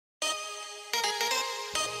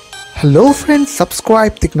Hello friends,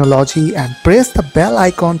 subscribe Technology and press the bell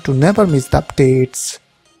icon to never miss the updates.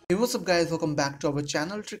 Hey, what's up guys, welcome back to our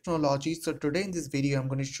channel Technology. So today in this video I'm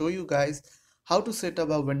going to show you guys how to set up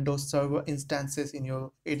a Windows Server instances in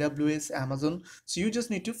your AWS Amazon. So you just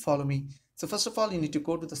need to follow me. So first of all, you need to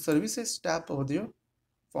go to the services tab over there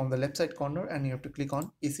from the left side corner and you have to click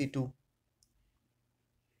on EC2.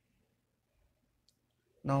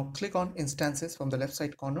 Now click on instances from the left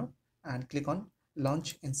side corner and click on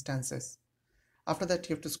launch instances. After that,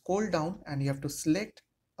 you have to scroll down and you have to select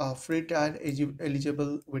a free trial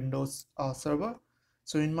eligible Windows server.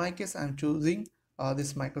 So in my case, I'm choosing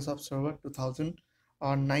this Microsoft Server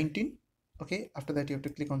 2019. Okay, after that, you have to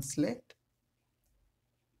click on select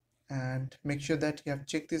and make sure that you have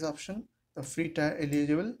checked this option, the free trial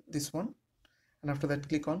eligible, this one. And after that,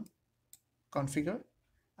 click on configure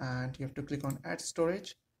and you have to click on add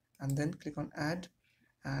storage and then click on add.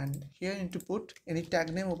 And here you need to put any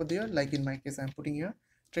tag name over there, like in my case I'm putting here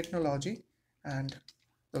Technology, and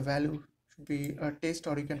the value should be a test,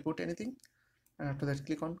 or you can put anything. And after that,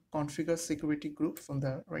 click on configure security group from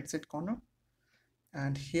the right side corner,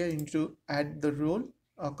 and here you need to add the role,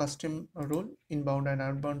 a custom role, inbound and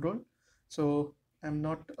outbound role. So I'm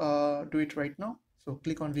not do it right now, so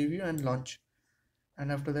click on review and launch,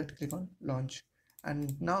 and after that click on launch.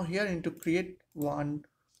 And now here you need to create one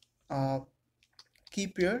key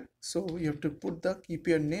pair. So you have to put the key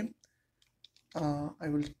pair name. I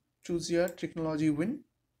will choose here Technology Win,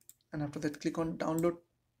 and after that click on download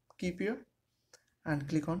key pair and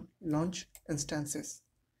click on launch instances.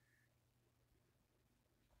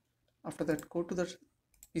 After that, go to the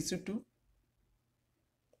EC2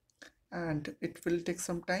 and it will take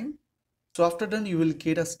some time. So after done, you will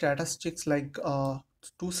get a status checks like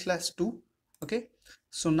 2/2. Okay,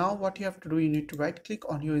 so now what you have to do, you need to right click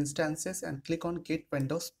on your instances and click on get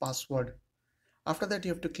Windows password. After that,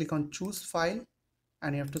 you have to click on choose file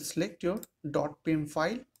and you have to select your .pem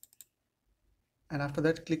file, and after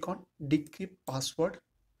that click on decrypt password.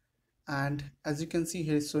 And as you can see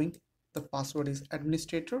here is showing the password is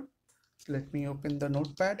administrator. So let me open the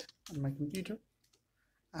notepad on my computer,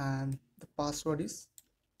 and the password is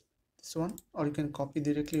this one, or you can copy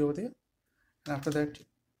directly over there, and after that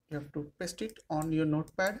you have to paste it on your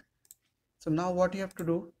notepad. So now what you have to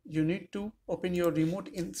do, you need to open your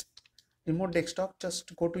remote desktop.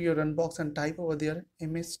 Just go to your run box and type over there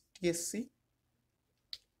mstsc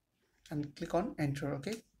and click on enter.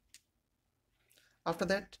 Okay, after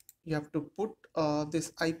that you have to put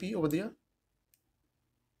this IP over there,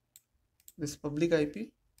 this public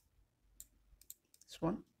IP, this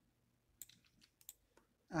one,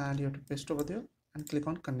 and you have to paste over there and click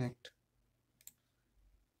on connect.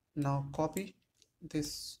 Now copy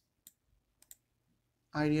this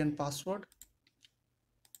ID and password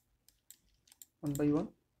one by one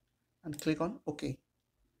and click on OK.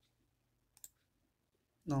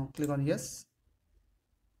 Now click on yes.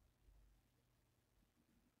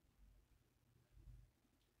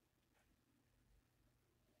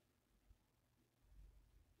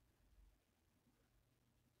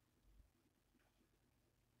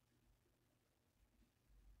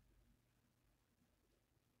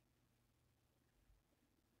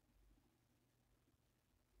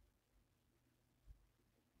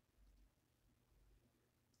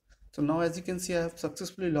 So now as you can see, I have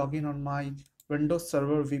successfully logged in on my Windows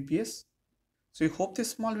Server VPS. So I hope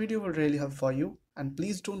this small video will really help for you, and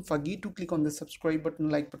please don't forget to click on the subscribe button,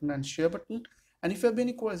 like button and share button. And if you have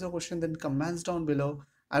any queries or question, then comments down below.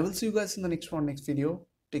 I will see you guys in the next video.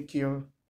 Take care.